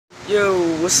Yo,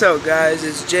 what's up guys?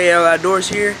 It's JL Outdoors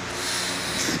here,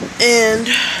 and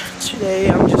today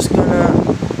I'm just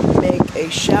gonna make a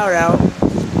shout out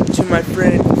to my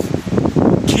friend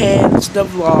Cansta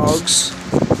Vlogs,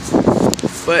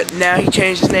 but now he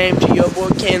changed his name to Yo Boy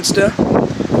Cansta.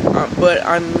 But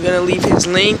I'm gonna leave his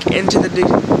link in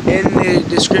the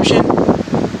description,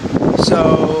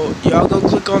 so y'all go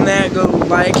click on that, go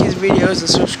like his videos and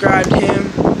subscribe to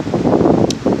him.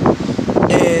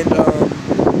 And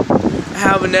I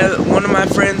have one of my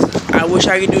friends I wish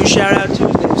I could do a shout out to.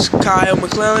 His name is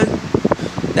McClellan.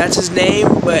 That's his name,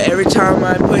 but every time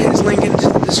I put his link into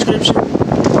the description,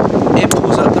 it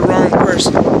pulls up the wrong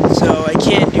person. So I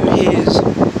can't do his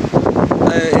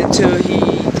until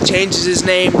he changes his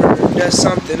name or does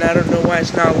something. I don't know why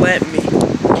it's not letting me.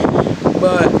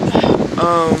 But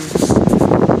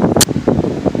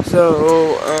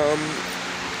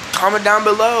comment down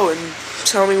below and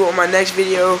tell me what my next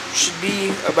video should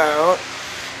be about.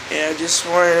 And I just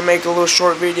wanted to make a little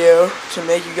short video to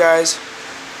make you guys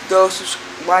go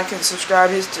like and subscribe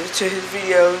to his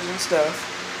videos and stuff.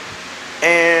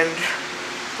 And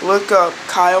look up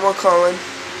Kyle McClellan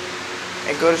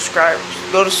and go to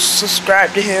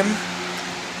subscribe to him.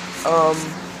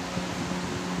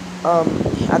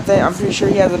 I'm pretty sure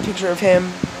he has a picture of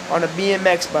him on a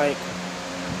BMX bike.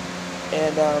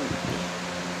 And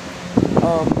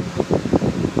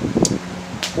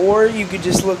or you could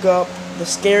just look up the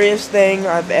scariest thing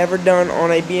I've ever done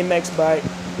on a BMX bike,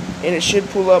 and it should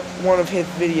pull up one of his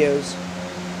videos.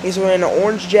 He's wearing an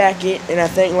orange jacket and I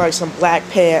think like some black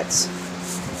pants,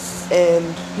 and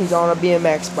he's on a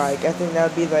BMX bike. I think that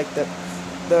would be like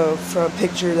the front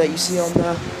picture that you see on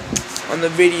the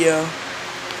video.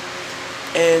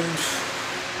 And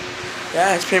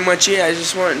yeah, that's pretty much it. I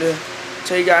just wanted to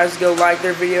tell you guys to go like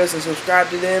their videos and subscribe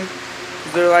to them.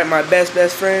 They're like my best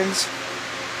friends.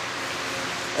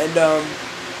 And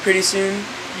pretty soon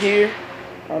here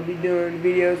I'll be doing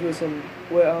videos with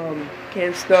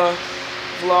Cansta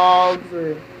Vlogs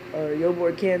or Yo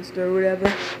Boy Cansta or whatever,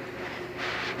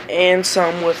 and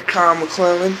some with Kyle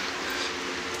McClellan.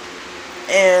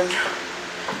 And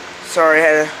sorry, I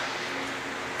had to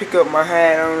pick up my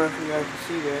hat. I don't know if you guys can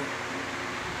see that.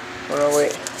 Hold on,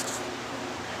 wait.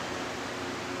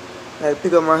 I had to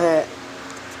pick up my hat.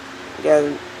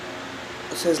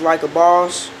 It says "Like a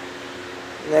Boss."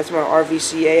 And that's my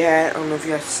RVCA hat. I don't know if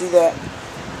you guys see that.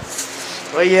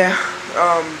 But yeah,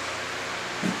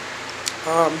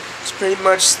 it's pretty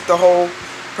much the whole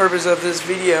purpose of this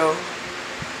video.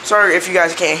 Sorry if you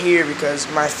guys can't hear because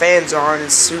my fan's on.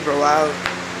 It's super loud.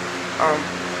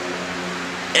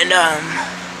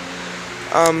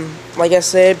 Like I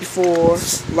said before,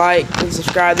 like and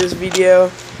subscribe this video,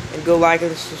 and go like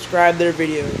and subscribe their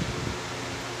videos.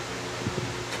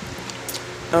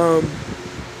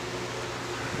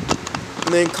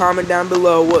 And then comment down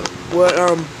below what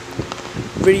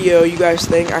video you guys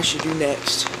think I should do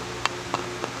next.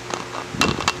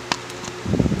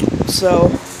 So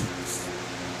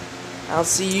I'll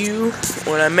see you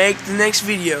when I make the next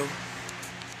video.